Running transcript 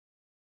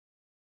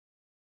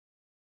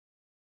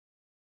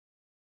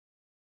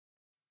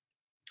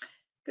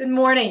Good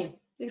morning.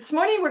 This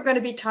morning we're going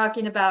to be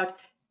talking about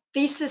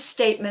thesis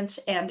statements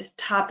and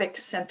topic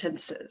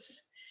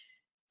sentences.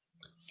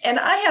 And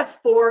I have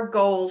 4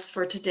 goals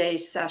for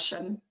today's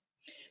session.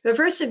 The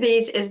first of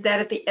these is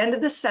that at the end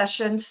of the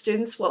session,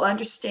 students will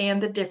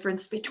understand the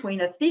difference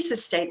between a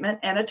thesis statement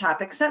and a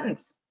topic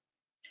sentence.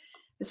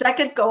 The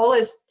second goal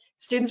is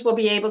students will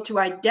be able to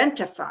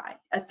identify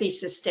a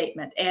thesis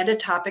statement and a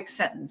topic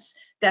sentence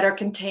that are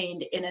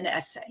contained in an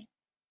essay.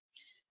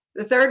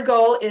 The third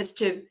goal is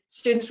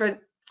for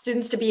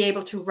students to be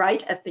able to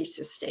write a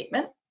thesis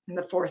statement. And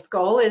the fourth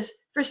goal is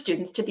for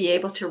students to be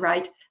able to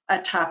write a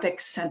topic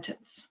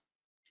sentence.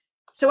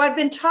 So I've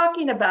been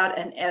talking about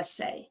an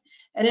essay,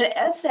 and an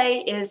essay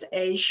is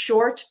a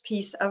short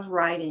piece of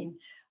writing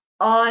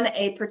on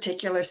a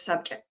particular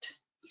subject.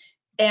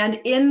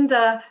 And in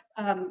the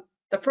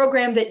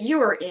program that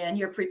you are in,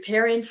 you're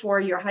preparing for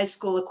your high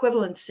school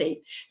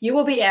equivalency, you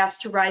will be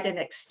asked to write an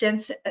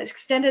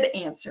extended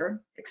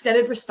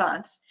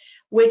response,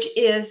 which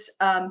is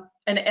an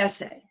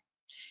essay.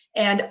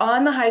 And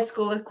on the high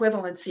school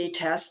equivalency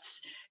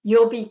tests,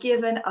 you'll be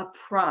given a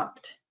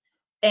prompt.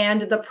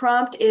 And the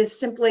prompt is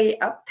simply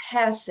a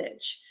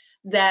passage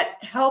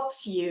that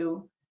helps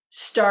you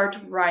start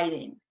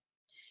writing.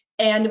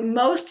 And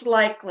most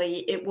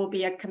likely, it will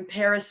be a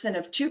comparison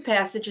of 2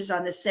 passages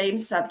on the same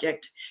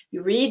subject.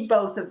 You read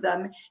both of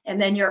them,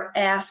 and then you're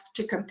asked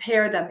to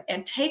compare them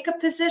and take a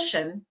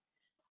position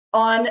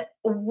on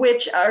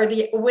which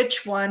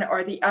one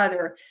or the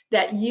other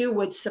that you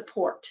would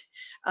support.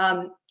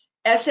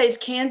 Essays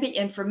can be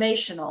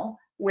informational,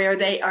 where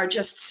they are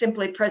just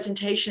simply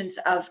presentations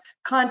of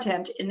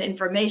content and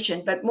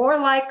information, but more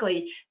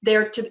likely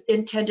they're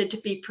intended to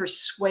be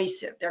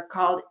persuasive. They're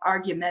called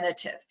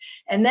argumentative.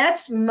 And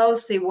that's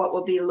mostly what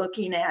we'll be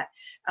looking at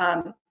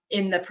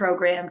in the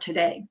program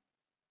today.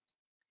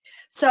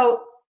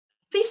 So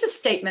thesis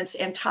statements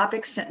and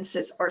topic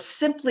sentences are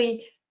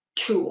simply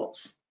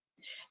tools.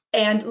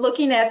 And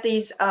looking at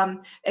these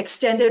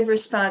extended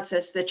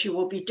responses that you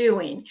will be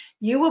doing,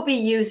 you will be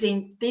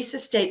using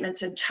thesis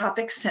statements and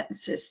topic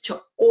sentences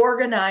to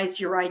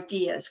organize your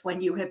ideas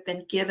when you have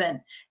been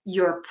given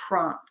your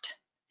prompt.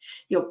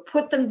 You'll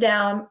put them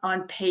down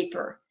on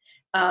paper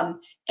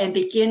and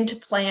begin to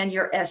plan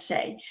your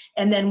essay.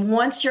 And then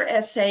once your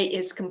essay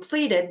is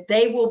completed,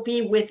 they will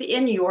be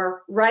within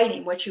your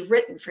writing, what you've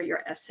written for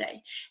your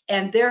essay.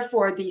 And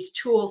therefore, these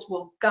tools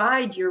will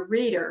guide your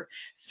reader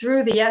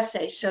through the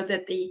essay so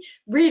that the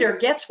reader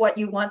gets what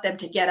you want them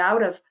to get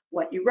out of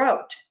what you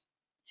wrote.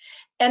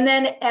 And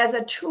then as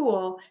a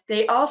tool,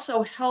 they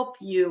also help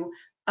you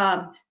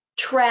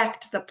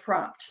track the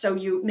prompt. So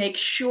you make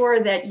sure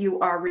that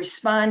you are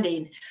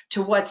responding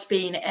to what's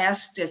being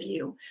asked of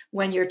you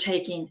when you're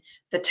taking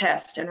the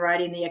test and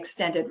writing the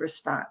extended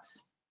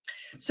response.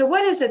 So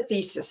what is a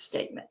thesis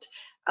statement?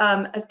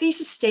 A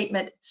thesis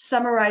statement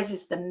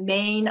summarizes the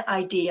main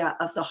idea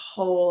of the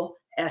whole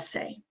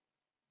essay.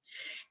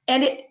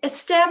 And it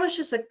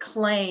establishes a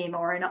claim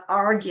or an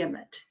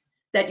argument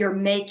that you're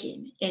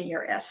making in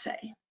your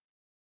essay.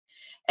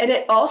 And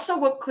it also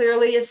will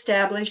clearly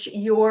establish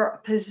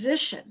your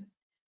position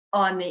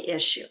on the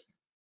issue.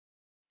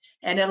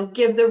 And it'll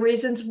give the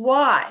reasons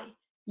why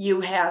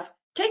you have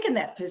taken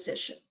that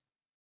position.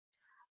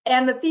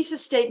 And the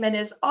thesis statement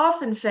is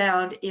often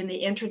found in the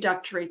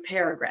introductory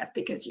paragraph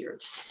because you're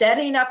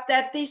setting up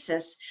that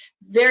thesis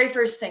very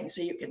first thing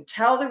so you can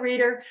tell the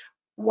reader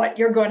what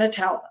you're going to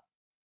tell them.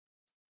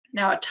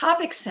 Now, a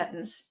topic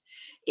sentence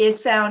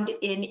is found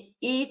in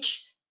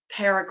each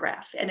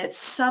paragraph, and it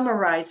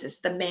summarizes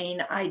the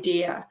main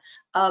idea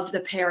of the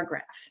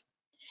paragraph.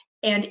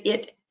 And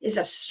it is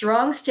a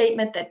strong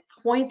statement that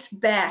points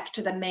back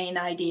to the main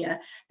idea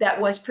that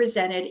was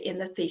presented in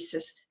the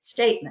thesis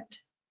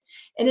statement.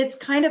 And it's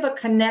kind of a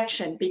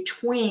connection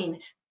between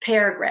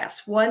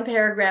paragraphs, one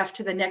paragraph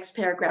to the next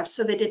paragraph,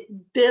 so that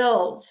it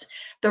builds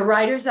the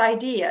writer's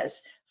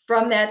ideas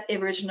from that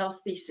original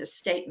thesis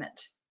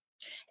statement.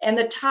 And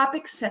the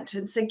topic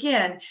sentence,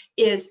 again,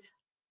 is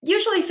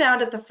usually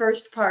found at the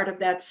first part of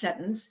that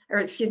sentence, or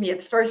excuse me,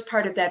 at the first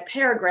part of that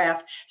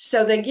paragraph,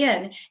 so that,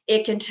 again,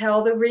 it can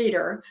tell the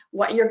reader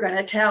what you're going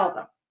to tell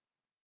them.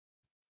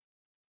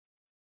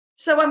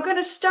 So I'm going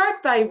to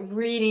start by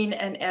reading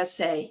an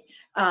essay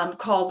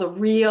called The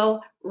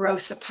Real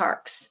Rosa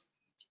Parks.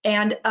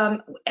 And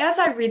as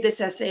I read this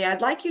essay,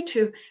 I'd like you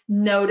to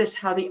notice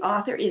how the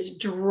author is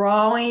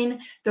drawing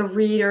the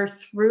reader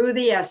through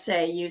the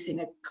essay using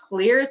a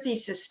clear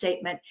thesis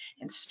statement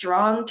and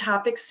strong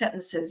topic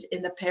sentences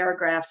in the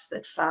paragraphs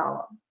that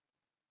follow.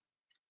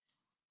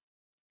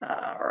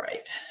 All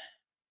right.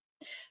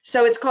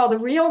 So it's called The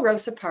Real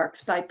Rosa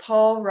Parks by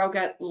Paul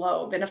Rogat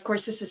Loeb. And of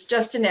course, this is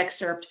just an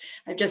excerpt.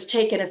 I've just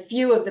taken a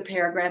few of the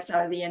paragraphs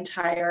out of the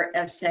entire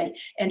essay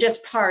and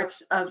just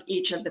parts of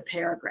each of the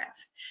paragraph.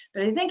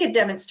 But I think it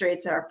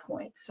demonstrates our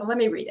point. So let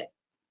me read it.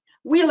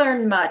 We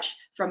learn much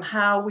from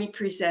how we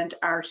present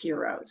our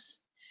heroes.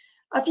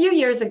 A few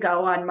years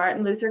ago on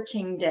Martin Luther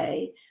King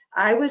Day,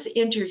 I was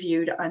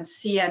interviewed on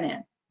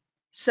CNN.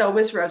 So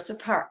was Rosa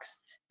Parks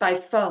by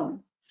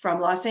phone from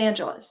Los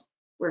Angeles.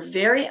 "We're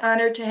very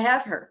honored to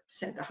have her,"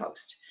 said the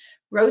host.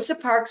 "Rosa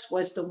Parks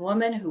was the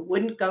woman who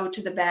wouldn't go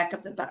to the back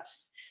of the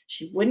bus.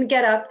 She wouldn't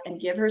get up and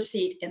give her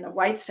seat in the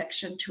white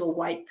section to a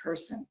white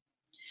person."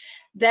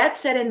 That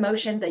set in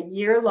motion the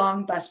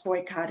year-long bus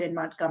boycott in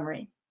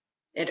Montgomery.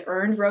 It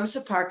earned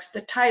Rosa Parks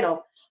the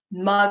title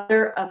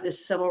Mother of the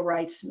Civil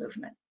Rights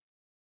Movement.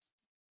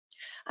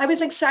 I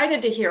was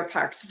excited to hear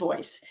Parks'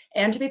 voice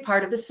and to be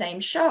part of the same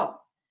show,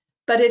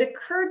 but it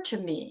occurred to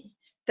me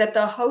that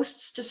the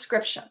host's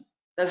description,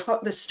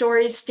 the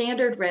story's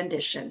standard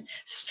rendition,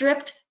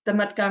 stripped the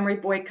Montgomery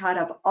boycott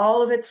of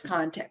all of its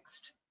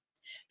context.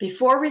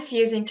 Before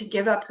refusing to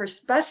give up her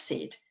bus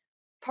seat,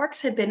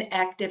 Parks had been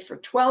active for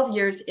 12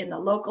 years in the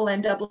local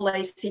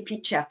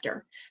NAACP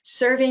chapter,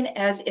 serving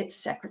as its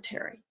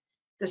secretary.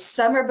 The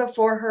summer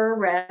before her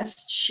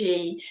arrest,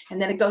 she, and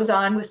then it goes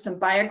on with some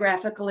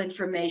biographical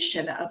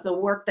information of the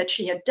work that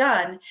she had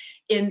done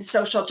in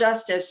social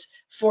justice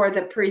for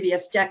the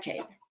previous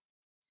decade.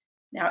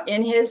 Now,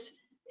 in his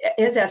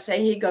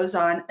essay, he goes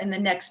on in the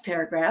next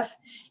paragraph.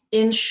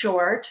 In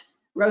short,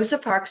 Rosa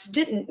Parks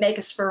didn't make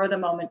a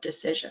spur-of-the-moment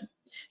decision.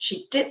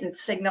 She didn't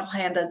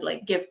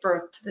single-handedly give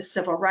birth to the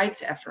civil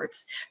rights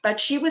efforts, but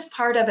she was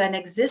part of an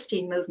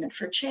existing movement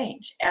for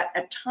change at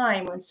a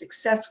time when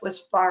success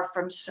was far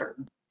from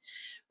certain.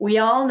 We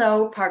all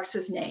know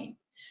Parks's name,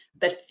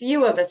 but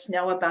few of us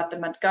know about the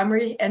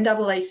Montgomery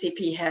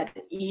NAACP head,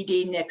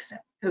 E.D. Nixon,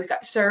 who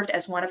served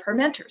as one of her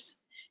mentors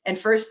and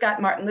first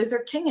got Martin Luther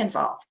King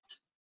involved.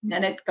 And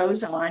then it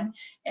goes on,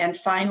 and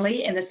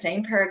finally, in the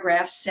same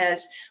paragraph,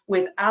 says,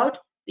 without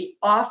the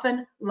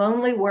often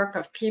lonely work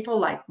of people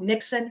like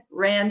Nixon,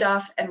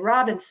 Randolph, and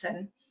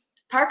Robinson,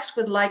 Parks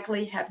would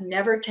likely have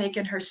never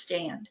taken her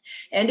stand.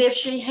 And if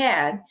she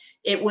had,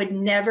 it would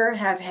never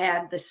have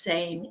had the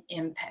same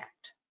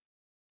impact.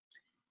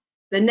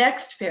 The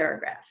next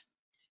paragraph.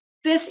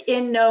 This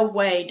in no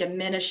way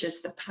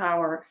diminishes the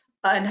power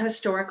and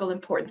historical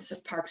importance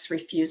of Parks'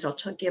 refusal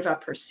to give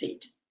up her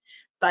seat,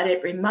 but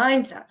it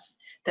reminds us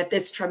that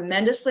this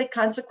tremendously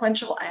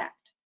consequential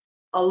act,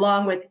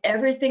 along with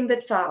everything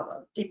that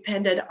followed,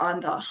 depended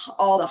on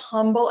all the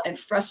humble and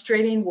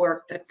frustrating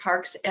work that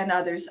Parks and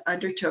others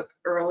undertook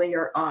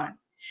earlier on.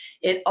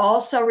 It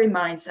also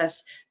reminds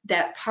us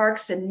that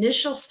Parks'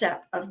 initial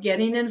step of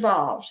getting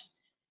involved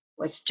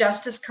was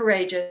just as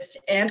courageous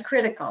and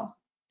critical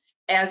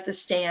as the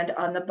stand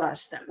on the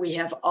bus that we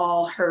have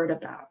all heard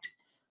about.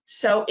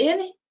 So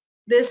in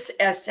this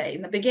essay,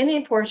 in the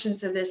beginning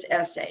portions of this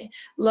essay,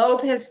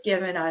 Loeb has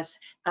given us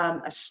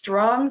a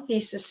strong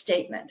thesis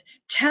statement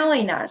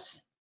telling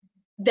us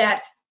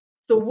that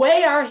the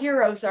way our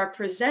heroes are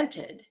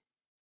presented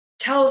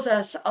tells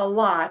us a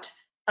lot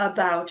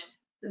about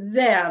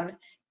them,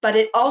 but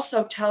it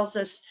also tells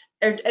us,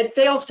 it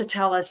fails to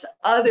tell us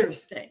other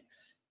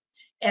things.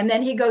 And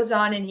then he goes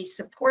on and he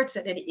supports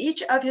it. And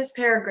each of his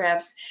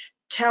paragraphs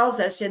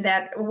tells us in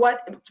that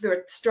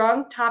the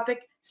strong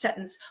topic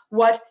sentence,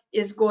 what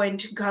is going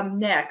to come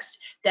next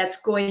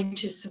that's going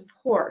to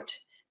support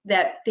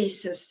that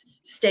thesis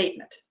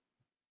statement.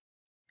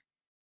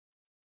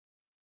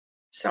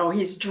 So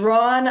he's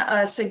drawn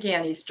us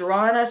again, he's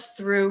drawn us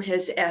through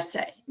his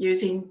essay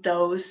using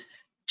those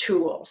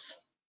tools.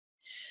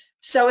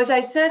 So as I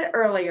said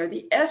earlier,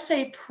 the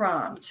essay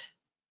prompt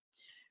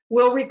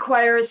will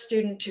require a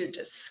student to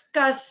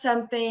discuss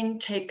something,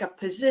 take a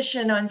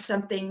position on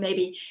something,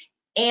 maybe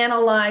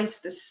analyze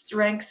the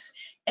strengths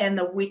and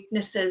the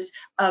weaknesses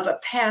of a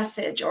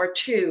passage or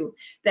two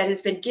that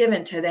has been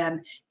given to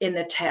them in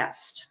the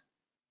test.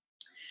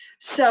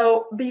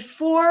 So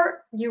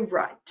before you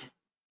write,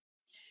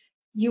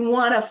 you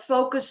want to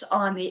focus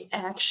on the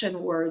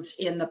action words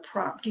in the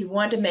prompt. You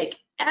want to make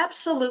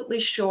absolutely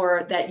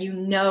sure that you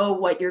know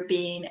what you're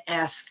being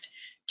asked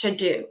to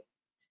do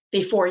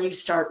before you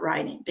start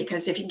writing,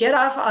 because if you get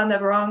off on the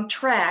wrong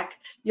track,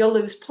 you'll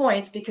lose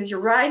points because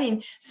you're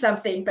writing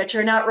something, but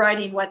you're not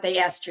writing what they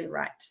asked you to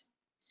write.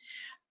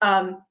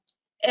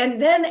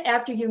 And then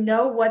after you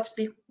know what's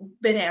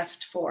been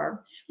asked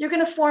for, you're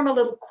going to form a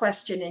little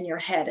question in your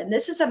head. And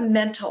this is a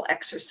mental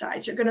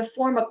exercise. You're going to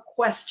form a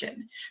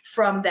question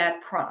from that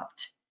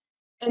prompt.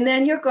 And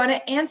then you're going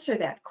to answer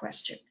that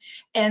question.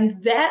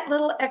 And that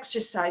little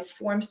exercise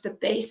forms the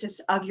basis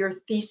of your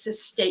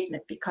thesis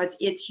statement because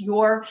it's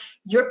your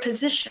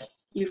position.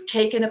 You've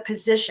taken a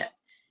position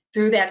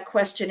through that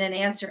question and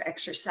answer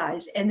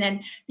exercise. And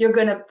then you're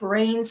going to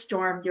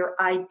brainstorm your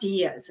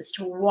ideas as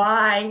to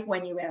why,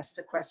 when you asked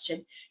the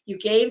question, you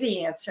gave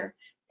the answer,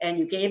 and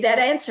you gave that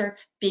answer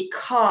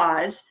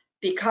because,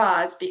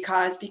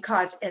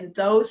 and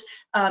those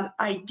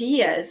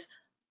ideas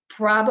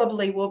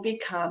probably will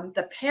become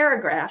the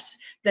paragraphs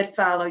that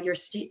follow your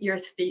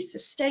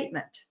thesis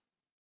statement.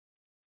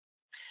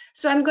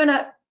 So I'm going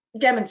to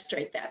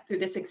demonstrate that through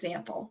this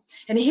example.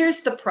 And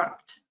here's the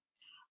prompt.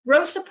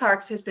 Rosa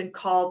Parks has been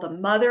called the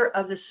mother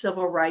of the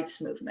civil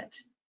rights movement.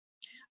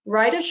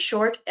 Write a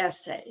short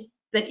essay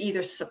that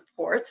either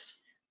supports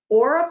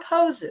or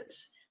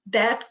opposes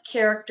that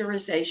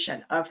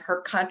characterization of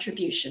her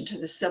contribution to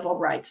the civil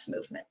rights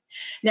movement.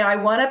 Now, I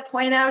want to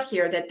point out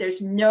here that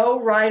there's no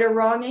right or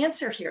wrong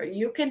answer here.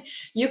 You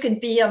can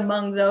be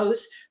among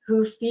those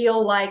who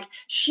feel like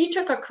she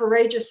took a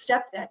courageous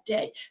step that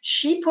day.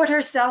 She put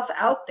herself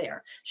out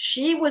there.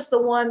 She was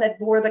the one that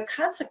bore the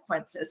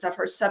consequences of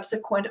her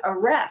subsequent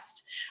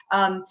arrest.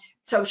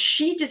 So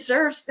she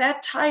deserves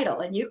that title,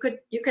 and you could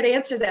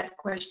answer that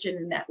question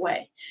in that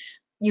way.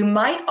 You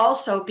might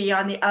also be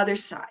on the other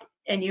side,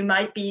 and you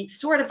might be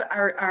sort of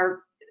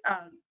our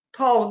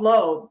Paul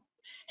Loeb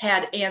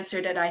had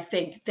answered it, I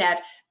think,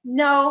 that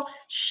no,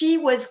 she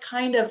was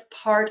kind of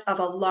part of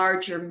a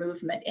larger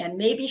movement, and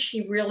maybe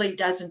she really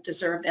doesn't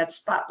deserve that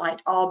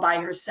spotlight all by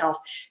herself,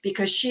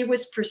 because she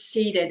was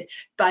preceded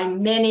by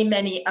many,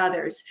 many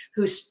others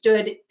who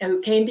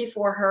came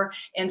before her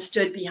and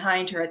stood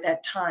behind her at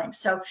that time.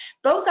 So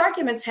both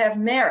arguments have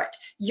merit.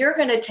 You're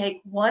going to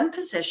take one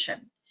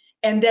position,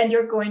 and then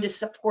you're going to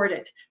support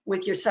it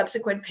with your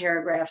subsequent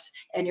paragraphs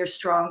and your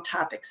strong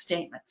topic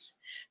statements.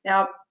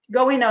 Now,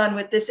 going on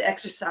with this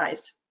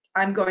exercise,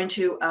 I'm going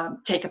to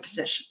take a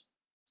position.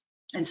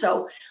 And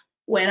so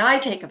when I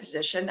take a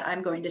position,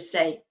 I'm going to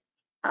say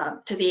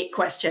to the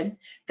question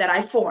that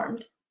I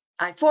formed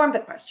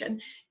the question,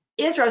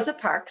 is Rosa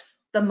Parks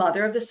the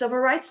mother of the civil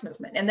rights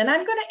movement? And then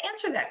I'm going to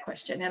answer that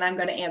question, and I'm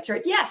going to answer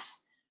it yes.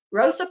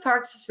 Rosa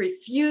Parks'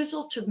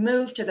 refusal to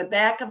move to the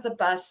back of the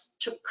bus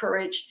took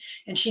courage,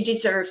 and she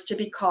deserves to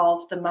be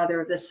called the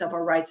mother of the civil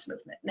rights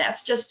movement. And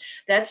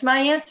that's my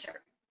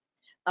answer.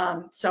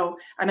 So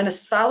I'm going to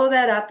follow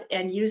that up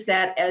and use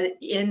that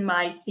in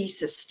my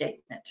thesis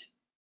statement.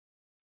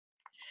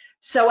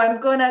 So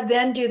I'm going to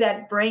then do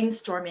that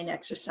brainstorming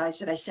exercise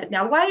that I said.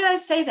 Now, why did I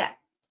say that?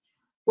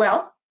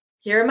 Well,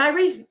 here are my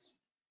reasons.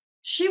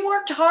 She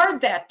worked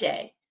hard that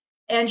day,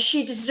 and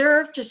she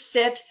deserved to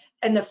sit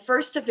in the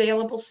first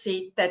available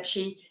seat that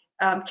she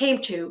came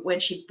to when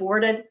she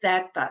boarded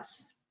that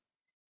bus.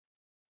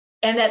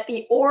 And that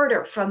the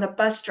order from the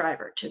bus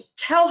driver to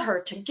tell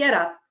her to get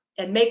up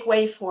and make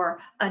way for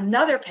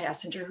another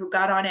passenger who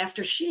got on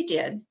after she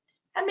did,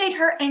 and made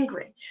her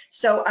angry.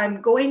 So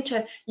I'm going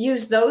to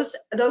use those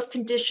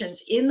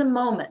conditions in the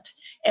moment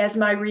as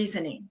my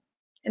reasoning.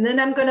 And then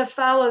I'm going to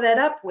follow that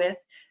up with,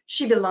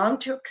 she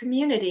belonged to a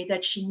community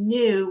that she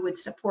knew would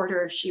support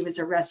her if she was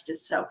arrested.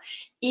 So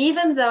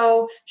even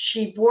though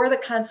she bore the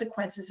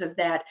consequences of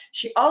that,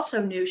 she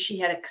also knew she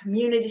had a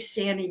community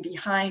standing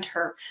behind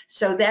her.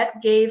 So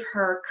that gave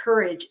her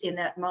courage in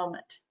that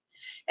moment.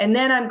 And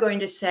then I'm going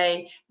to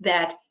say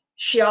that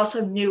she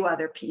also knew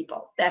other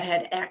people that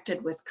had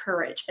acted with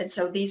courage. And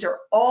so these are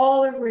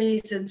all the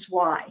reasons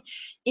why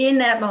in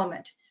that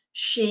moment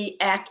she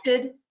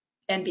acted,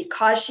 and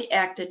because she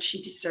acted,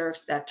 she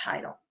deserves that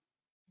title.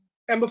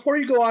 And before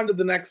you go on to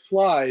the next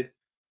slide,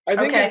 I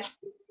think it's,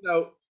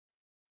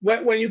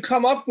 when you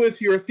come up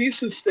with your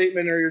thesis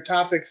statement or your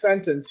topic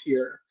sentence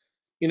here,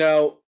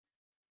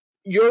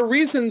 your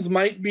reasons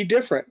might be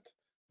different.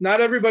 Not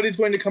everybody's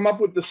going to come up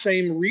with the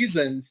same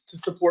reasons to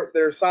support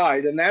their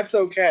side, and that's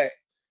okay.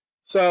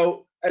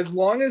 So as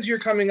long as you're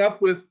coming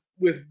up with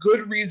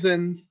good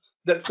reasons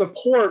that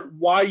support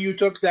why you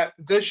took that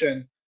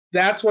position,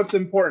 that's what's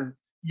important.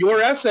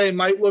 Your essay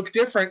might look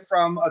different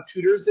from a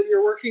tutor's that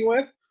you're working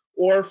with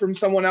or from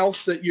someone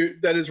else that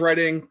is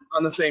writing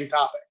on the same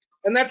topic,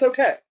 and that's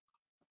okay.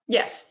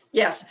 Yes,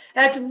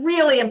 that's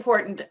really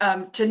important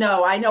to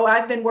know. I know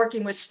I've been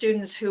working with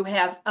students who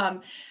have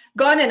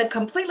gone in a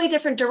completely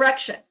different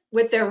direction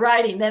with their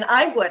writing than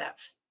I would have.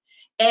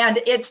 And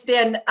it's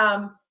been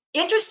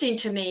interesting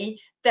to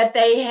me that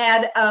they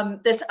had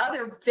this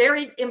other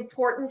very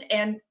important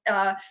and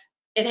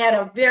it had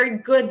a very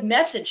good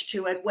message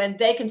to it when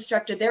they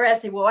constructed their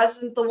essay. Well,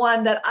 wasn't the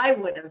one that I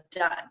would have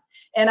done.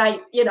 And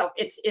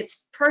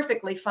it's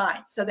perfectly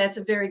fine. So that's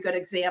a very good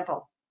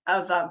example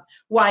of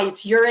why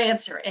it's your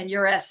answer and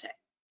your essay.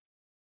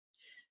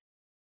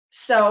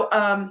 So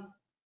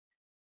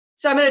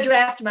so I'm going to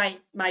draft my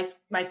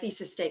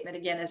thesis statement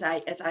again as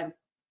I'm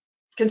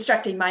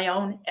constructing my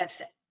own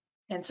essay.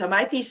 And so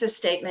my thesis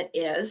statement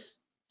is,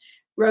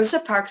 Rosa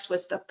Parks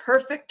was the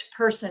perfect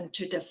person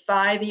to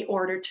defy the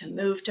order to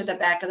move to the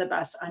back of the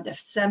bus on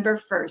December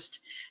 1st,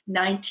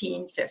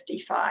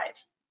 1955.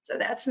 So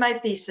that's my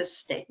thesis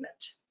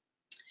statement.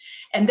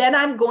 And then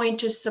I'm going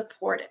to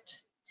support it.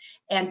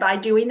 And by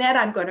doing that,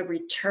 I'm going to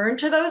return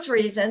to those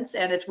reasons.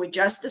 And as we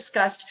just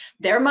discussed,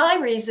 they're my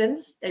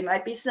reasons. They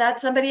might be not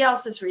somebody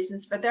else's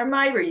reasons, but they're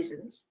my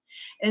reasons.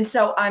 And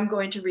so I'm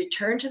going to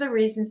return to the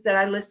reasons that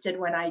I listed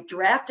when I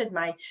drafted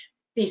my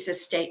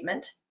thesis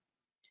statement.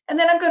 And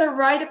then I'm going to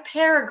write a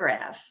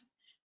paragraph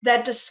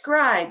that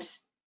describes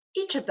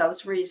each of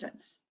those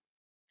reasons.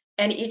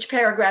 And each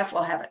paragraph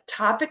will have a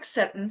topic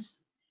sentence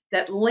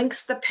that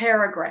links the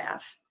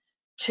paragraph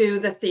to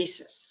the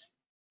thesis.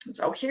 And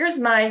so here's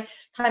my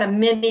kind of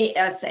mini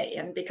essay.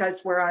 And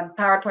because we're on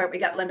PowerPoint, we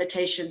got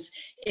limitations.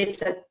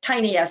 It's a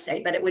tiny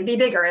essay, but it would be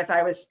bigger if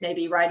I was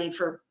maybe writing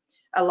for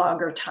a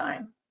longer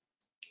time.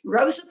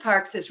 Rosa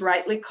Parks is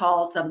rightly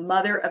called the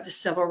mother of the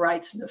civil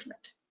rights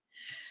movement.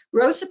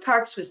 Rosa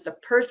Parks was the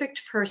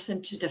perfect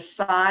person to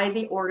defy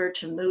the order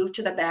to move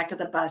to the back of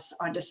the bus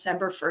on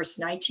December 1st,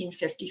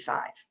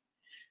 1955.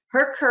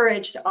 Her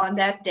courage on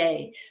that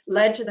day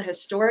led to the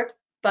historic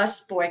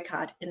bus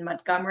boycott in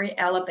Montgomery,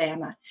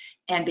 Alabama,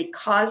 and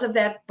because of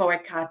that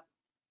boycott,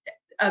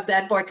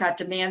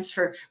 demands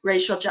for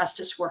racial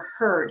justice were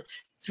heard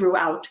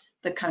throughout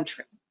the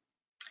country.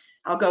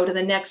 I'll go to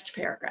the next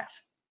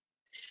paragraph.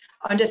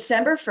 On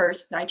December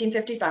 1st,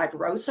 1955,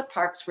 Rosa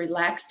Parks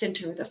relaxed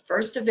into the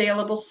first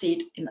available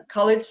seat in the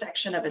colored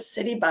section of a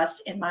city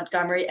bus in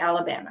Montgomery,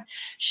 Alabama.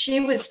 She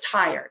was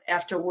tired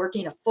after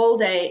working a full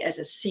day as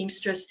a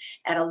seamstress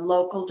at a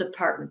local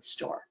department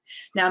store.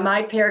 Now,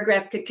 my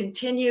paragraph could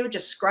continue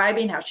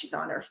describing how she's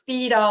on her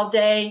feet all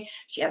day.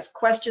 She has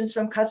questions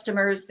from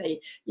customers.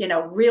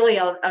 Really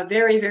a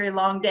very, very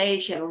long day.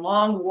 She had a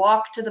long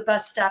walk to the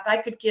bus stop. I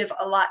could give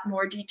a lot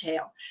more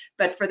detail,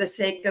 but for the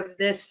sake of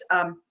this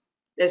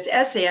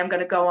essay, I'm going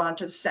to go on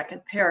to the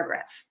second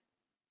paragraph.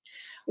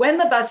 When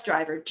the bus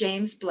driver,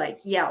 James Blake,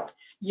 yelled,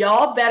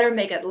 "Y'all better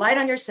make it light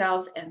on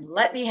yourselves and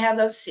let me have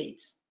those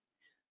seats,"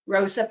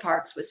 Rosa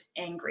Parks was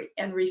angry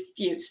and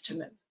refused to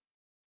move.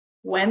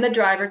 When the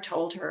driver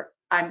told her,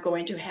 "I'm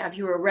going to have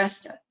you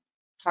arrested,"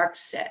 Parks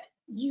said,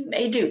 "You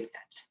may do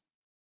that."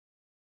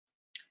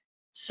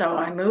 So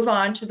I move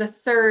on to the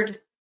third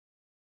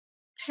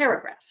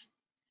paragraph.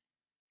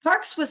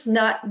 Parks was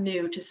not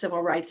new to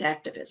civil rights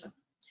activism.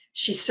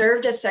 She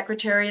served as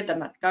secretary of the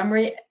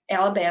Montgomery,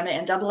 Alabama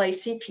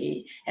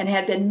NAACP and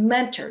had been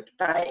mentored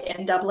by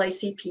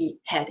NAACP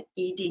head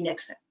E.D.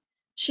 Nixon.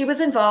 She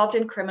was involved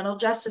in criminal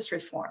justice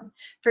reform,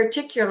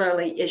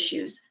 particularly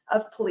issues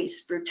of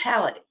police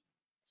brutality.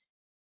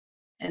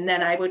 And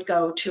then I would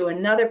go to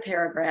another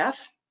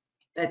paragraph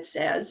that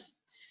says,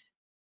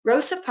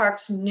 Rosa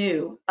Parks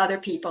knew other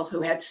people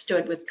who had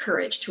stood with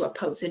courage to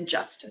oppose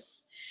injustice.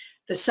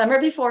 The summer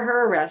before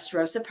her arrest,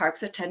 Rosa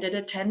Parks attended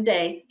a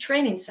 10-day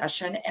training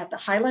session at the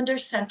Highlander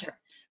Center,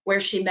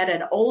 where she met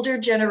an older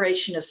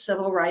generation of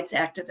civil rights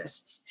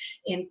activists,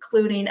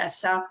 including a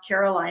South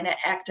Carolina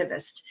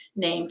activist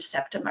named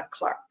Septima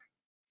Clark.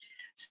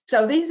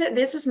 So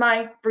this is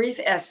my brief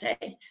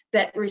essay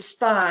that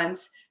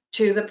responds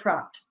to the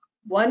prompt.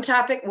 One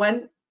topic,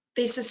 one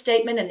thesis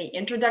statement in the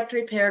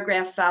introductory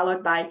paragraph,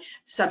 followed by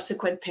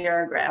subsequent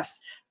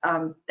paragraphs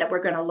that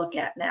we're going to look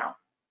at now.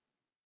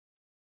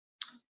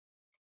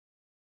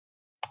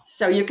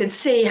 So you can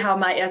see how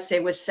my essay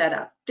was set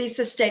up.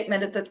 Thesis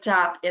statement at the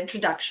top,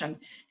 introduction,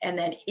 and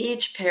then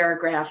each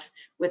paragraph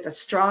with a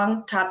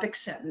strong topic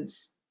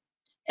sentence.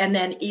 And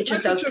then each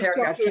of those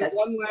paragraphs has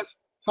one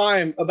last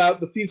time about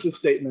the thesis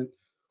statement.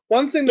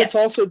 One thing that's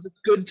also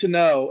good to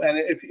know, and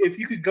if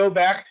you could go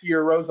back to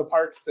your Rosa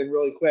Parks thing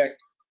really quick.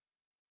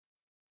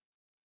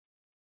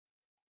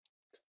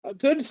 A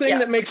good thing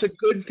that makes a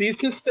good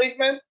thesis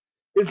statement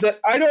is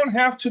that I don't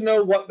have to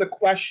know what the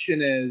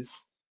question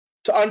is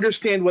to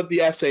understand what the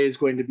essay is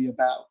going to be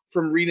about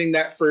from reading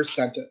that first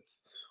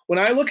sentence. When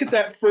I look at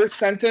that first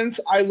sentence,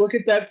 I look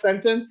at that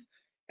sentence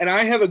and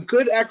I have a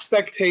good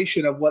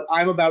expectation of what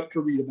I'm about to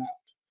read about.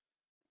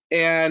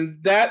 And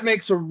that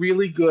makes a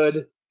really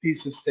good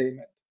thesis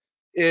statement,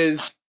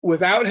 is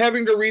without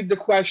having to read the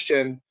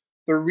question,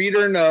 the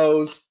reader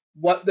knows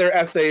what their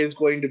essay is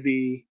going to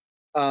be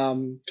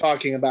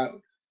talking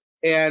about.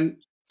 And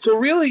so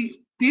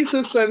really,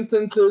 thesis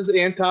sentences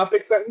and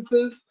topic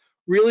sentences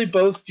really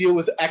both deal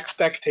with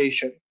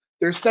expectation.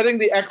 They're setting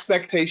the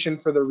expectation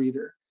for the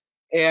reader.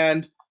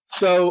 And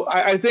so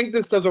I think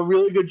this does a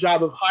really good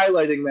job of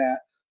highlighting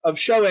that, of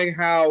showing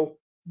how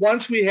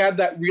once we have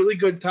that really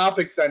good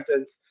topic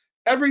sentence,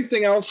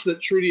 everything else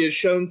that Trudy has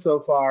shown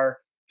so far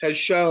has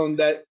shown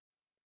that,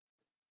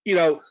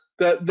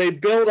 they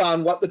build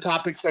on what the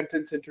topic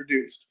sentence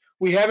introduced.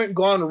 We haven't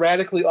gone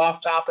radically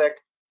off topic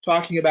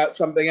talking about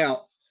something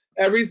else.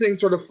 Everything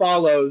sort of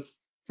follows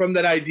from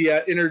that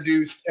idea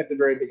introduced at the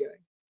very beginning.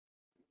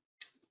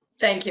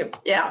 Thank you.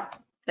 Yeah,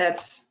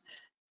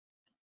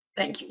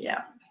 thank you.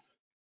 Yeah.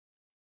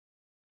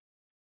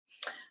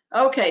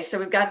 Okay, so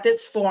we've got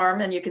this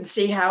form, and you can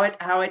see how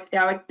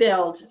it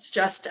builds. It's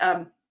just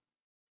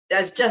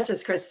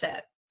as Chris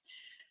said.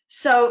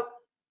 So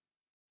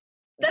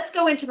let's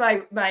go into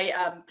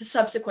the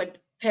subsequent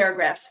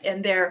paragraphs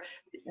and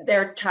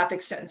their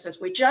topic sentences.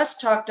 We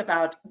just talked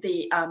about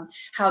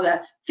how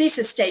the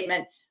thesis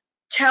statement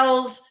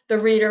tells the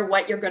reader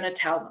what you're going to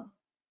tell them.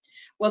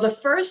 Well, the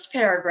first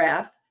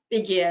paragraph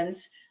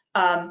begins,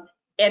 and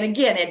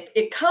again,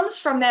 it comes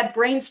from that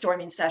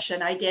brainstorming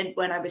session I did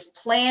when I was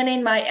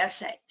planning my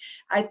essay.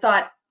 I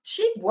thought,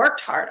 she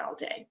worked hard all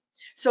day.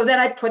 So then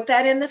I put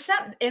that in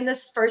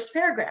this first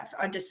paragraph.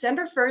 On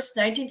December 1st,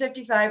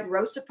 1955,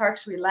 Rosa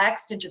Parks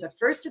relaxed into the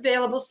first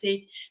available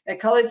seat, the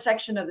colored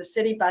section of the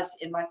city bus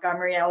in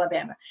Montgomery,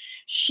 Alabama.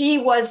 She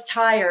was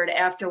tired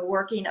after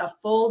working a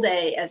full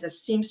day as a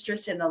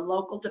seamstress in the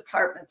local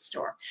department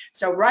store.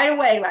 So right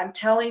away, I'm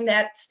telling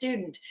that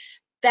student,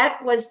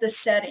 that was the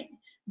setting.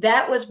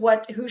 That was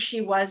who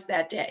she was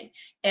that day.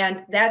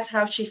 And that's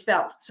how she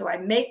felt. So I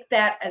make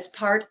that as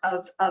part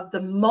of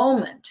the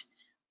moment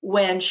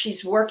when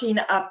she's working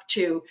up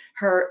to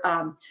her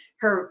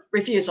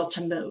refusal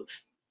to move.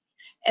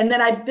 And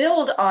then I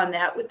build on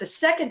that with the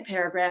second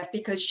paragraph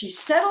because she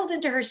settled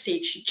into her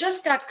seat. She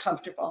just got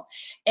comfortable.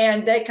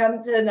 And they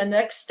come to the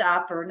next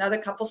stop or another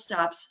couple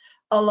stops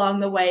along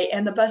the way,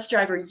 and the bus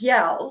driver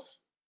yells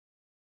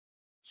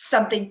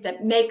something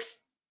that makes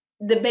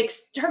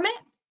her mad.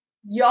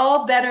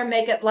 Y'all better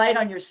make it light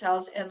on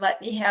yourselves and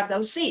let me have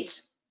those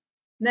seats.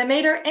 And that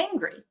made her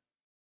angry.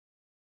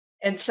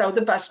 And so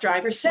the bus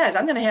driver says,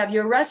 I'm going to have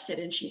you arrested.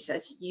 And she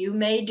says, you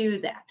may do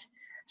that.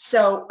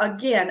 So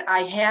again, I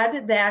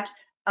had that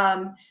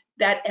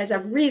as a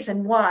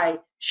reason why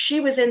she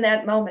was in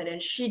that moment,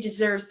 and she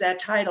deserves that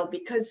title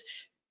because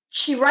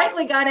she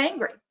rightly got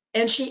angry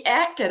and she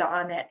acted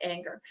on that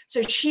anger.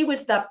 So she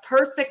was the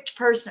perfect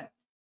person.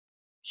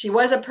 She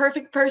was a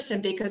perfect person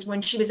because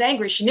when she was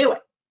angry, she knew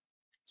it.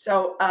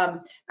 So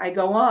I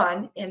go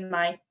on in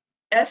my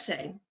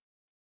essay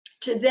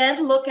to then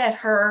look at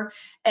her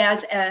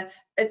as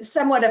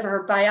somewhat of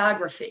her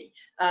biography.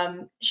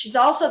 She's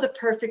also the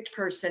perfect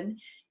person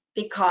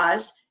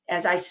because,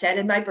 as I said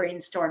in my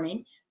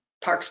brainstorming,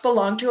 Parks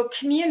belonged to a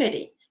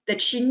community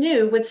that she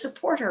knew would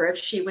support her if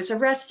she was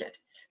arrested.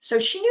 So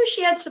she knew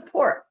she had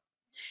support.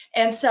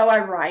 And so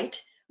I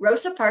write,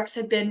 Rosa Parks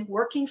had been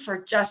working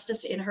for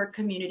justice in her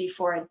community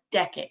for a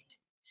decade,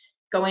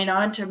 going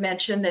on to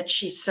mention that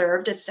she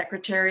served as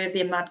secretary of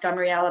the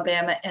Montgomery,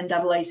 Alabama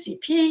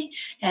NAACP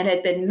and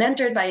had been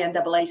mentored by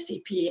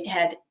NAACP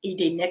head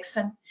E.D.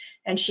 Nixon,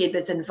 and she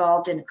was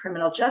involved in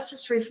criminal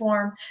justice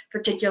reform,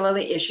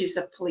 particularly issues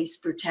of police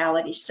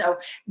brutality. So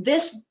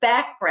this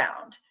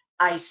background,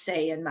 I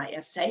say in my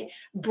essay,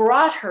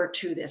 brought her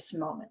to this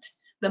moment,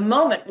 the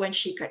moment when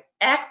she could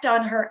act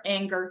on her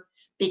anger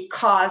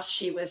because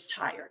she was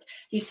tired.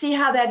 You see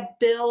how that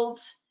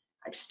builds?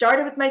 I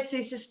started with my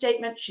thesis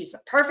statement. She's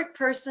a perfect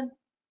person.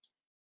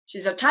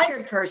 She's a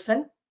tired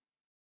person.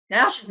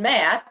 Now she's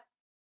mad.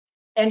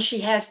 And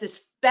she has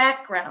this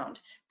background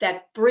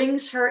that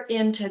brings her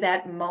into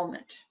that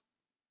moment.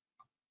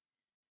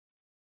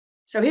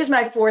 So here's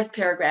my fourth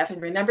paragraph.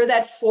 And remember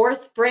that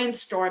fourth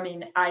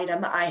brainstorming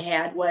item I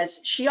had was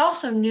she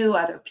also knew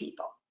other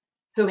people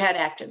who had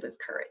acted with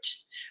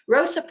courage.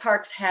 Rosa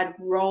Parks had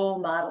role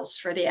models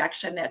for the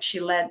action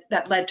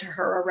that led to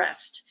her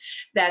arrest.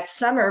 That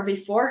summer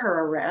before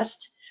her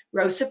arrest,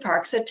 Rosa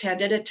Parks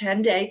attended a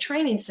 10-day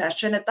training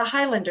session at the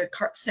Highlander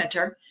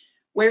Center,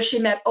 where she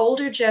met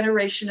older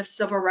generation of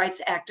civil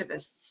rights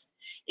activists,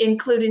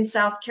 including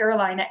South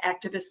Carolina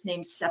activist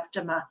named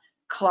Septima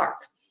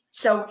Clark.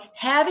 So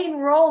having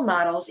role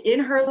models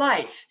in her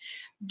life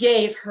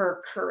gave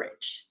her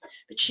courage.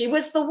 But she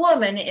was the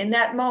woman in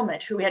that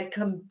moment who had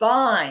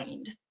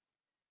combined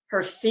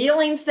her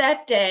feelings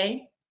that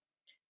day,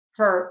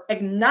 her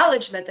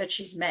acknowledgement that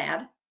she's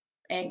mad,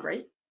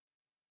 angry,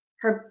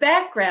 her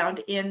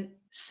background in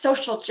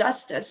social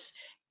justice,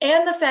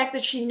 and the fact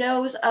that she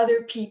knows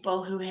other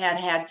people who had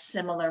had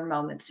similar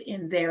moments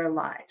in their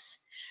lives.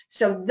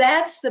 So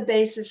that's the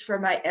basis for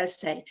my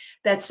essay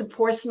that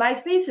supports my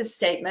thesis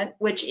statement,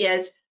 which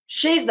is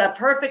she's the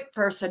perfect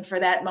person for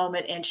that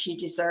moment and she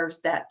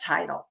deserves that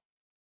title.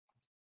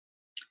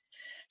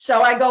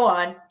 So I go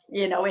on,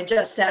 in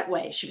just that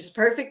way. She was a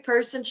perfect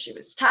person. She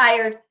was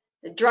tired.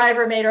 The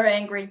driver made her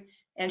angry,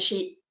 and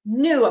she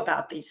knew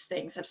about these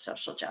things of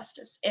social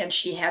justice, and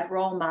she had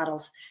role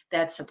models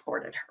that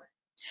supported her.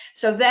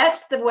 So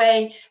that's the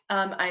way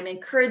I'm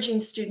encouraging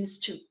students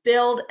to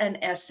build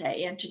an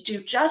essay and to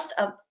do just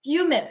a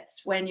few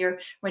minutes when you're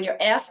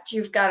asked.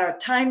 You've got a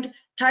timed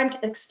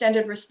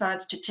extended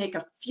response to take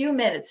a few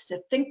minutes to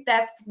think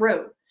that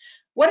through.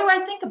 What do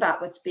I think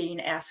about what's being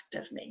asked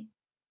of me?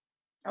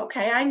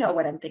 Okay, I know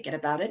what I'm thinking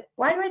about it.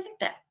 Why do I think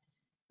that?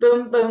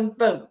 Boom, boom,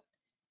 boom.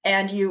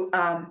 And you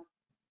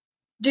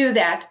do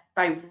that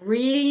by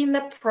reading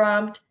the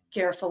prompt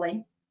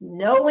carefully,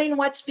 knowing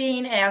what's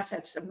being asked.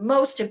 That's the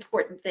most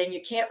important thing. You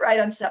can't write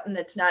on something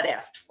that's not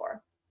asked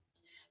for.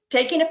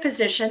 Taking a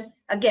position,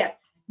 again,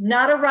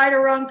 not a right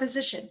or wrong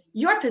position,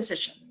 your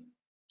position.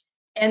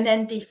 And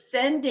then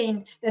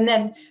defending, and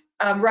then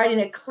writing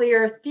a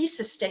clear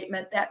thesis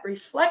statement that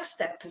reflects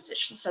that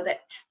position so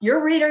that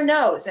your reader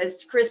knows,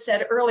 as Chris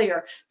said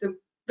earlier,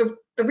 the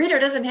reader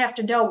doesn't have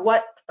to know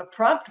what the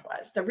prompt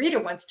was. The reader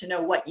wants to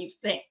know what you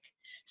think.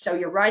 So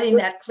you're writing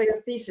that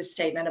clear thesis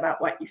statement about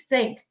what you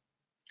think,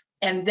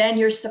 and then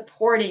you're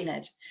supporting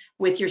it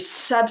with your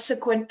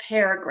subsequent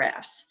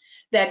paragraphs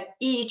that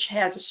each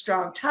has a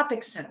strong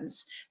topic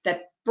sentence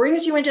that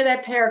brings you into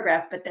that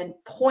paragraph, but then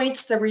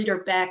points the reader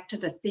back to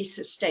the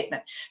thesis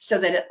statement so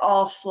that it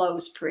all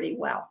flows pretty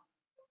well.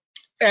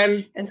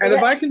 And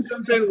if I can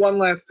jump in one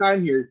last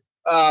time here,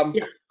 yeah.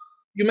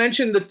 You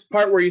mentioned the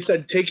part where you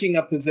said taking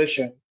a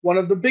position. One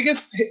of the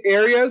biggest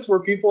areas where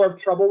people have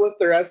trouble with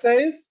their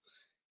essays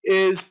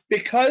is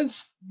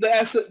because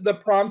the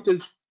prompt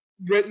is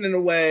written in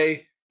a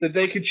way that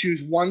they could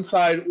choose one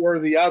side or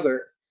the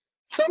other.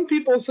 Some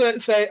people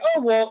say,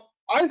 oh, well,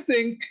 I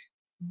think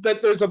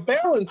that there's a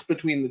balance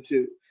between the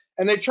two.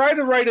 And they try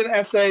to write an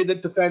essay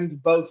that defends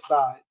both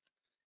sides.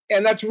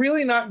 And that's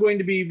really not going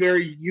to be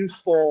very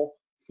useful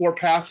for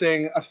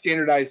passing a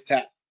standardized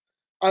test.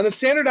 On the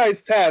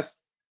standardized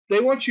test, they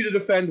want you to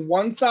defend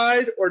one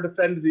side or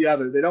defend the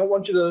other. They don't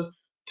want you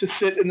to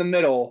sit in the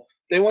middle.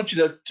 They want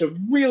you to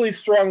really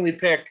strongly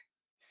pick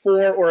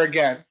for or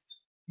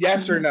against,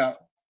 yes or no.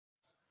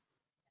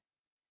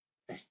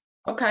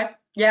 Okay.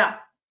 Yeah.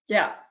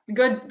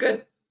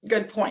 Good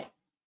point.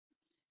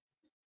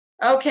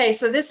 Okay,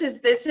 so this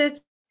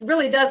is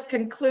really does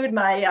conclude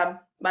my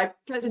my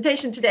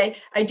presentation today.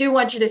 I do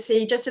want you to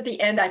see just at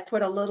the end I've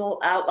put a little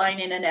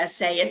outline in an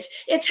essay.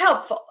 It's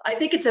helpful. I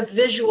think it's a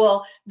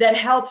visual that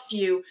helps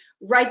you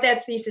write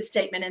that thesis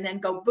statement and then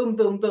go boom,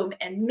 boom, boom,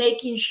 and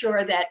making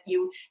sure that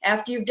you,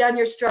 after you've done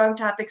your strong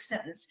topic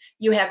sentence,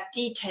 you have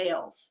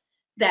details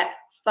that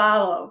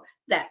follow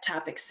that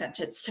topic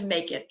sentence to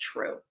make it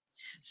true.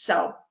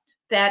 So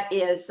that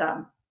is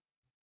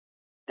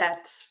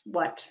that's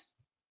what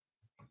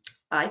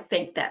I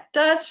think that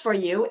does for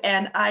you,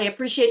 and I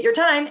appreciate your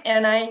time,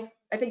 and I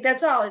think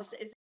that's all.